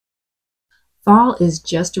Fall is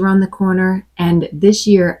just around the corner, and this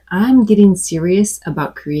year I'm getting serious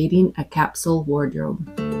about creating a capsule wardrobe.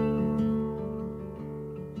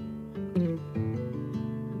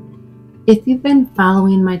 If you've been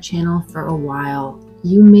following my channel for a while,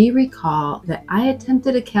 you may recall that I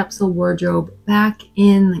attempted a capsule wardrobe back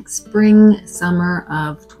in spring, summer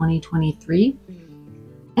of 2023.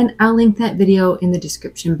 And I'll link that video in the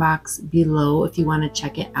description box below if you want to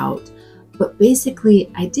check it out. But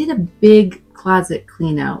basically, I did a big closet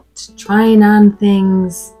clean out, trying on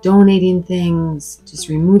things, donating things, just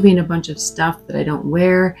removing a bunch of stuff that I don't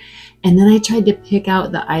wear. And then I tried to pick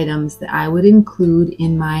out the items that I would include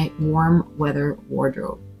in my warm weather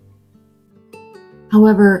wardrobe.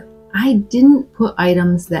 However, I didn't put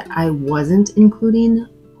items that I wasn't including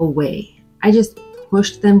away. I just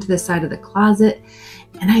pushed them to the side of the closet,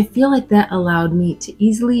 and I feel like that allowed me to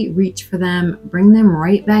easily reach for them, bring them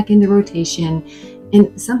right back into rotation,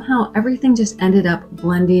 and somehow everything just ended up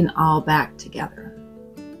blending all back together.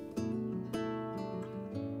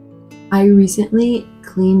 I recently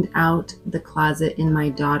cleaned out the closet in my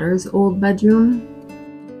daughter's old bedroom.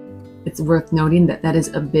 It's worth noting that that is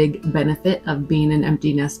a big benefit of being an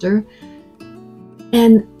empty nester.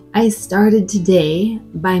 And I started today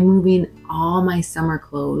by moving all my summer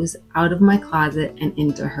clothes out of my closet and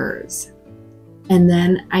into hers. And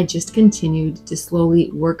then I just continued to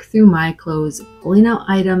slowly work through my clothes, pulling out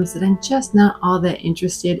items that I'm just not all that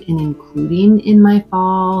interested in including in my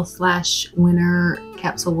fall/winter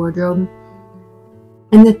capsule wardrobe.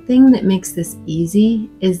 And the thing that makes this easy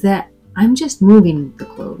is that I'm just moving the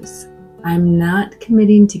clothes. I'm not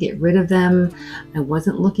committing to get rid of them. I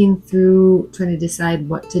wasn't looking through trying to decide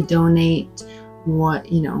what to donate, what,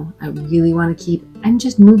 I really want to keep. I'm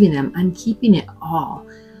just moving them. I'm keeping it all.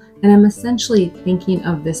 And I'm essentially thinking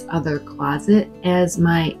of this other closet as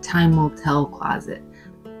my time will tell closet.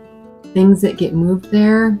 Things that get moved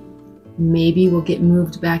there maybe will get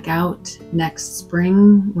moved back out next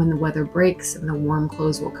spring when the weather breaks and the warm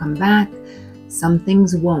clothes will come back. Some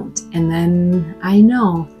things won't. And then I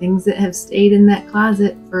know things that have stayed in that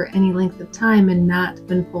closet for any length of time and not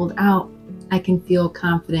been pulled out, I can feel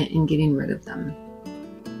confident in getting rid of them.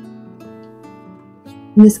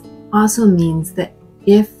 And this also means that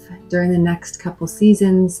if during the next couple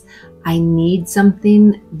seasons I need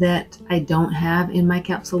something that I don't have in my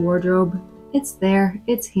capsule wardrobe, it's there,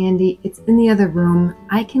 it's handy, it's in the other room,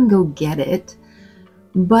 I can go get it.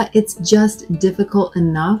 But it's just difficult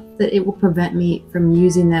enough that it will prevent me from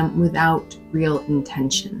using them without real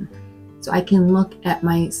intention. So I can look at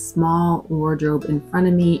my small wardrobe in front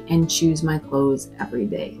of me and choose my clothes every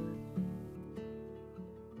day.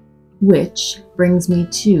 Which brings me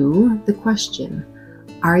to the question,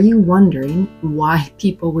 are you wondering why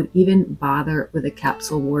people would even bother with a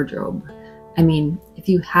capsule wardrobe? I mean, if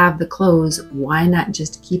you have the clothes, why not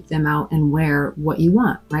just keep them out and wear what you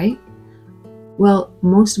want, right? Well,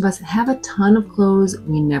 most of us have a ton of clothes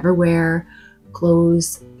we never wear,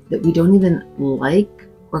 clothes that we don't even like,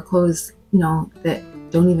 or clothes, that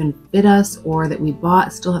don't even fit us, or that we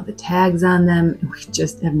bought still have the tags on them, and we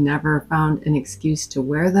just have never found an excuse to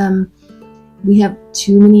wear them. We have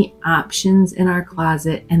too many options in our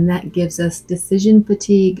closet, and that gives us decision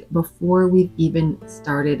fatigue before we've even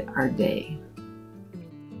started our day.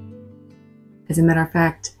 As a matter of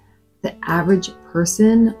fact, the average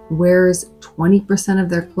person wears 20% of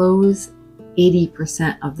their clothes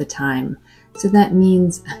 80% of the time. So that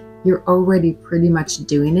means you're already pretty much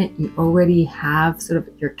doing it. You already have sort of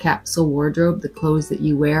your capsule wardrobe, the clothes that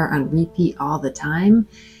you wear on repeat all the time.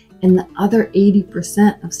 And the other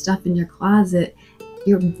 80% of stuff in your closet,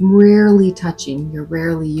 you're rarely touching, you're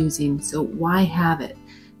rarely using. So why have it?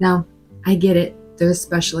 Now, I get it. There's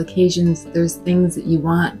special occasions. There's things that you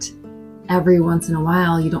want every once in a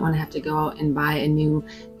while. You don't want to have to go out and buy a new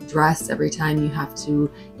dress every time you have to,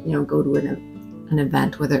 go to an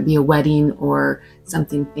event, whether it be a wedding or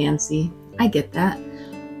something fancy. I get that.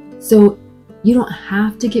 So you don't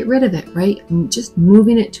have to get rid of it, right? Just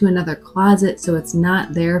moving it to another closet so it's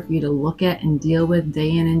not there for you to look at and deal with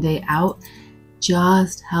day in and day out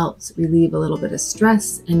just helps relieve a little bit of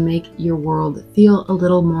stress and make your world feel a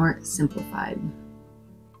little more simplified.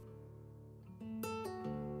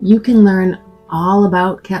 You can learn all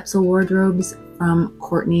about capsule wardrobes from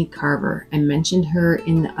Courtney Carver. I mentioned her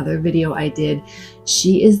in the other video I did.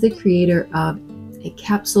 She is the creator of a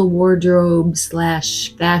capsule wardrobe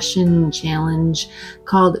 / fashion challenge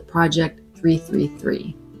called Project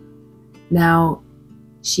 333. Now,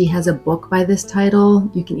 she has a book by this title.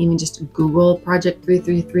 You can even just Google Project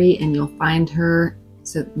 333 and you'll find her.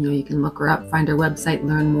 So, you can look her up, find her website,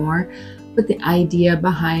 learn more. But the idea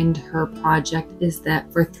behind her project is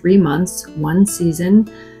that for 3 months, one season,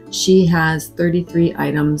 she has 33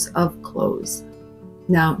 items of clothes.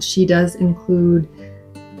 Now, she does include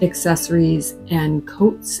accessories and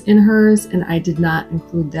coats in hers, and I did not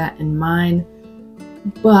include that in mine.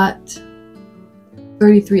 But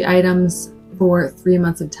 33 items for 3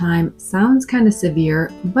 months of time sounds kind of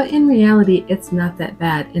severe, but in reality, it's not that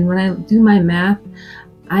bad. And when I do my math,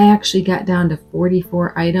 I actually got down to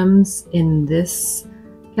 44 items in this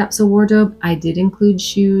capsule wardrobe. I did include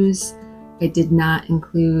shoes. I did not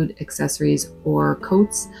include accessories or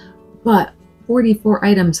coats, but 44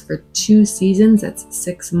 items for 2 seasons, that's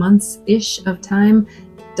 6 months-ish of time,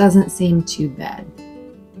 doesn't seem too bad.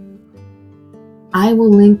 I will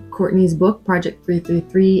link Courtney's book, Project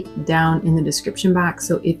 333, down in the description box,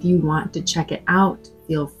 so if you want to check it out,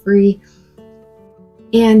 feel free.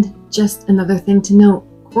 And just another thing to note,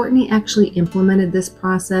 Courtney actually implemented this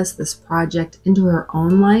process, this project, into her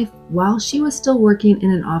own life while she was still working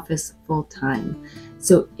in an office full-time.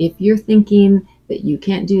 So if you're thinking that you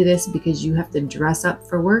can't do this because you have to dress up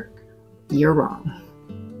for work, you're wrong.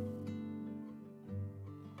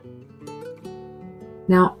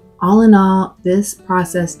 Now, all in all, this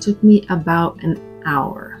process took me about an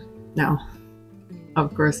hour. Now,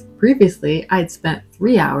 of course, previously I'd spent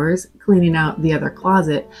 3 hours cleaning out the other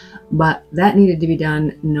closet, but that needed to be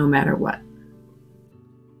done no matter what.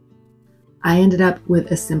 I ended up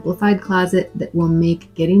with a simplified closet that will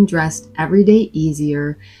make getting dressed every day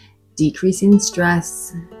easier, decreasing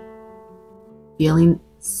stress, feeling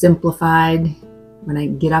simplified when I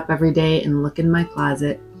get up every day and look in my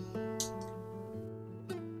closet.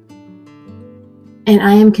 And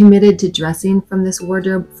I am committed to dressing from this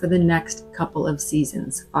wardrobe for the next couple of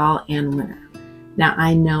seasons, fall and winter. Now,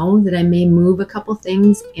 I know that I may move a couple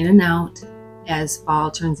things in and out as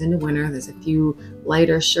fall turns into winter. There's a few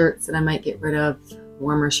lighter shirts that I might get rid of,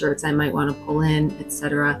 warmer shirts I might want to pull in,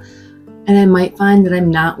 etc. And I might find that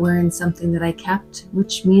I'm not wearing something that I kept,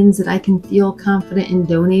 which means that I can feel confident in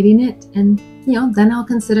donating it, and then I'll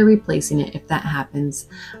consider replacing it if that happens.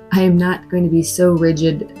 I am not going to be so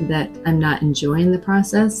rigid that I'm not enjoying the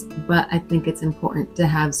process, but I think it's important to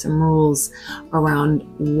have some rules around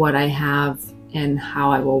what I have and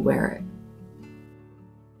how I will wear it.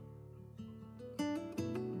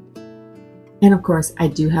 And of course, I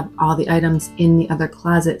do have all the items in the other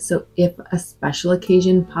closet, so if a special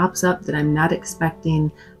occasion pops up that I'm not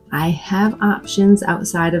expecting, I have options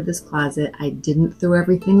outside of this closet. I didn't throw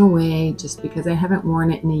everything away just because I haven't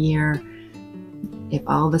worn it in a year. If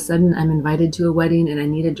all of a sudden I'm invited to a wedding and I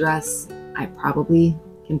need a dress, I probably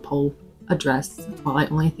can pull a dress. Well, I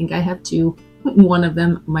only think I have 2. One of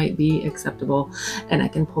them might be acceptable, and I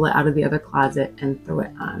can pull it out of the other closet and throw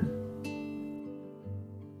it on.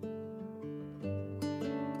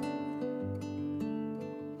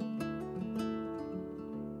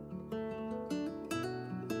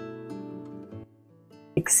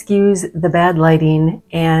 Excuse the bad lighting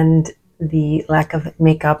and the lack of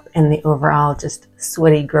makeup and the overall just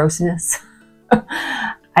sweaty grossness.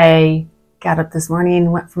 I got up this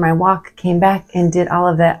morning, went for my walk, came back and did all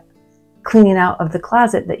of that cleaning out of the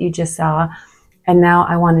closet that you just saw. And now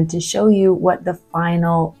I wanted to show you what the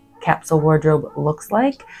final capsule wardrobe looks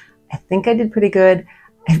like. I think I did pretty good.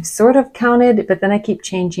 I've sort of counted, but then I keep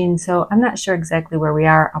changing, so I'm not sure exactly where we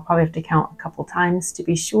are. I'll probably have to count a couple times to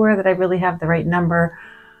be sure that I really have the right number,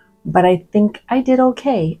 but I think I did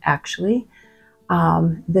okay, actually.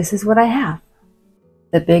 This is what I have.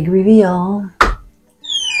 The big reveal.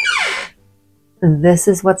 This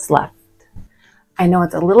is what's left. I know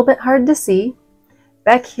it's a little bit hard to see.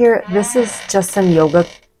 Back here, this is just some yoga.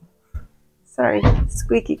 Sorry,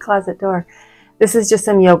 squeaky closet door. This is just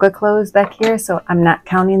some yoga clothes back here, so I'm not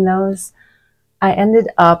counting those. I ended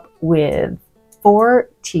up with 4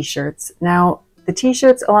 t-shirts. Now, the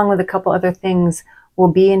t-shirts, along with a couple other things,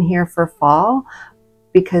 will be in here for fall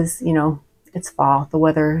because, it's fall. The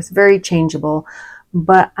weather is very changeable.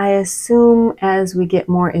 But I assume as we get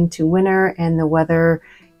more into winter and the weather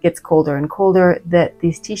gets colder and colder, that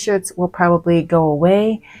these t-shirts will probably go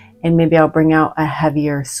away, and maybe I'll bring out a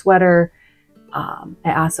heavier sweater.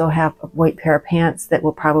 I also have a white pair of pants that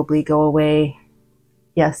will probably go away.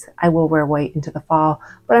 Yes, I will wear white into the fall,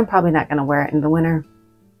 but I'm probably not going to wear it in the winter.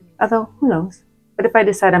 Although, who knows? But if I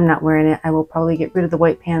decide I'm not wearing it, I will probably get rid of the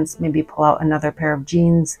white pants, maybe pull out another pair of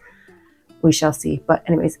jeans. We shall see. But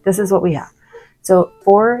anyways, this is what we have. So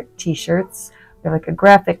 4 t-shirts. They're like a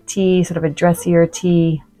graphic tee, sort of a dressier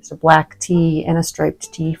tee, just a black tee and a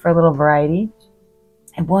striped tee for a little variety.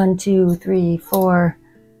 And 1, 2, 3, 4.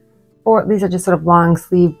 These are just sort of long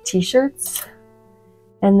sleeve t-shirts.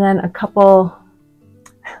 And then a couple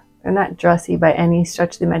They're not dressy by any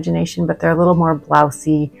stretch of the imagination, but they're a little more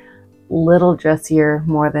blousey, little dressier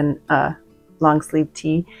more than a long sleeve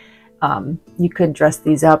tee. You could dress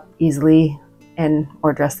these up easily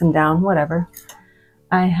or dress them down, whatever.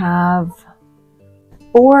 I have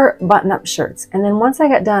 4 button-up shirts, and then once I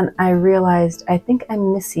got done, I realized I think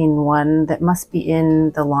I'm missing one that must be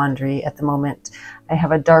in the laundry at the moment. I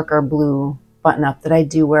have a darker blue button-up that I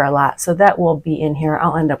do wear a lot, so that will be in here.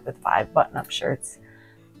 I'll end up with 5 button-up shirts.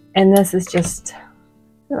 And this is just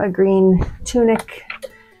a green tunic.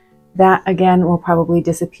 That, again, will probably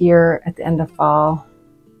disappear at the end of fall,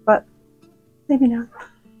 but maybe not.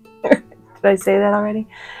 Did I say that already?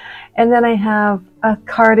 And then I have a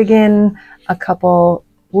cardigan, a couple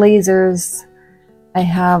blazers. I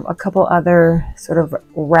have a couple other sort of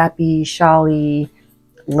wrappy, shawly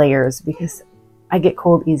layers because I get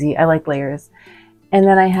cold easy. I like layers. And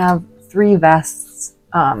then I have 3 vests,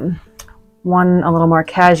 one a little more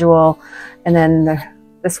casual, and then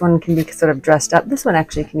this one can be sort of dressed up. This one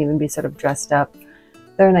actually can even be sort of dressed up.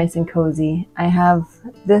 They're nice and cozy. I have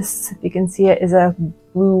this, if you can see it, is a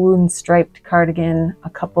blue and striped cardigan, a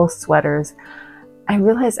couple sweaters. I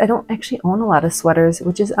realized I don't actually own a lot of sweaters,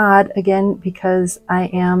 which is odd, again, because I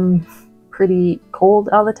am pretty cold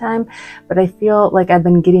all the time, but I feel like I've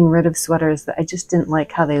been getting rid of sweaters that I just didn't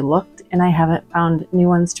like how they looked, and I haven't found new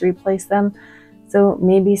ones to replace them. So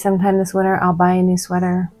maybe sometime this winter I'll buy a new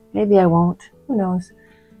sweater. Maybe I won't, who knows.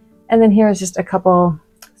 And then here's just a couple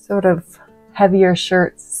sort of heavier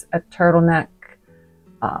shirts, a turtleneck.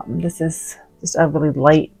 This is just a really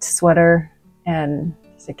light sweater and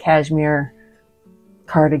just a cashmere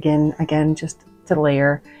cardigan, again, just to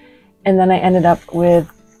layer. And then I ended up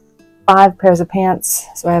with 5 pairs of pants.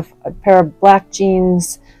 So I have a pair of black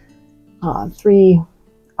jeans, 3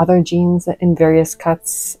 other jeans in various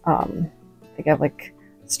cuts. I think I have like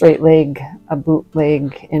straight leg, a boot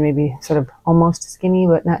leg, and maybe sort of almost skinny,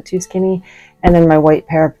 but not too skinny. And then my white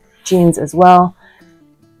pair of jeans as well.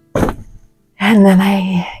 And then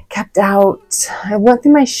I went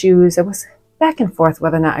through my shoes. I was back and forth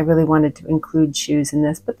whether or not I really wanted to include shoes in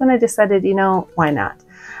this, but then I decided, you know, why not?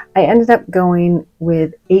 I ended up going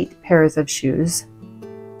with 8 pairs of shoes.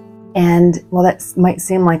 And while that might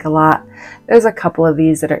seem like a lot, there's a couple of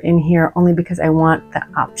these that are in here only because I want the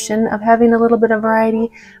option of having a little bit of variety,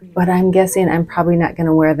 but I'm guessing I'm probably not going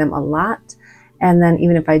to wear them a lot. And then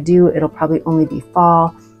even if I do, it'll probably only be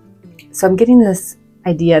fall. So I'm getting this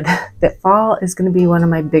idea that fall is going to be one of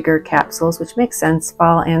my bigger capsules, which makes sense,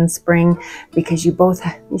 fall and spring, because you sort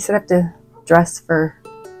of have to dress for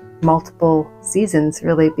multiple seasons,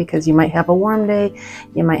 really, because you might have a warm day,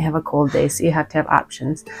 you might have a cold day, so you have to have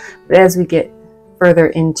options. But as we get further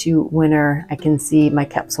into winter, I can see my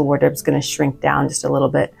capsule wardrobe is going to shrink down just a little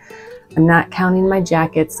bit. I'm not counting my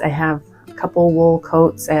jackets. I have a couple wool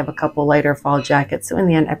coats, I have a couple lighter fall jackets, so in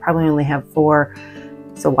the end I probably only have 4,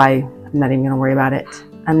 so I'm not even going to worry about it.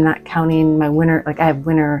 I'm not counting my winter, like I have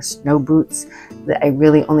winter snow boots that I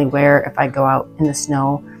really only wear if I go out in the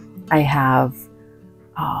snow. I have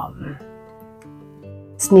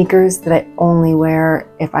sneakers that I only wear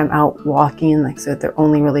if I'm out walking, like, so they're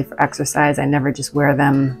only really for exercise. I never just wear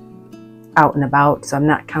them out and about, so I'm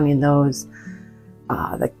not counting those.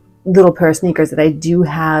 The little pair of sneakers that I do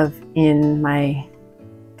have in my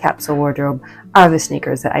capsule wardrobe are the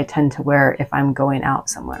sneakers that I tend to wear if I'm going out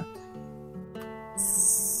somewhere.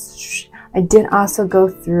 I did also go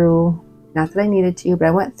through, not that I needed to, but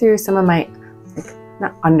I went through some of my,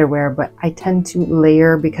 not underwear, but I tend to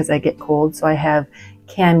layer because I get cold. So I have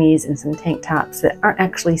camis and some tank tops that aren't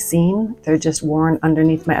actually seen. They're just worn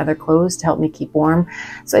underneath my other clothes to help me keep warm.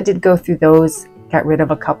 So I did go through those, got rid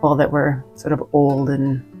of a couple that were sort of old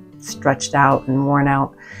and stretched out and worn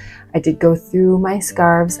out. I did go through my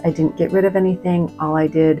scarves. I didn't get rid of anything. All I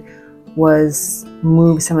did was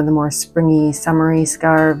move some of the more springy, summery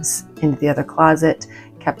scarves into the other closet,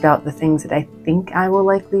 kept out the things that I think I will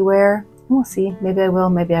likely wear. We'll see, maybe I will,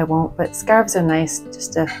 maybe I won't, but scarves are nice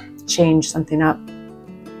just to change something up.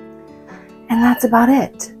 And that's about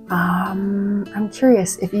it. I'm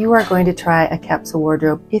curious if you are going to try a capsule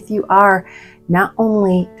wardrobe. If you are, not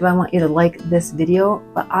only do I want you to like this video,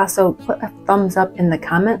 but also put a thumbs up in the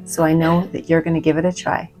comments so I know that you're going to give it a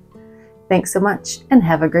try. Thanks so much and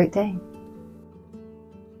have a great day.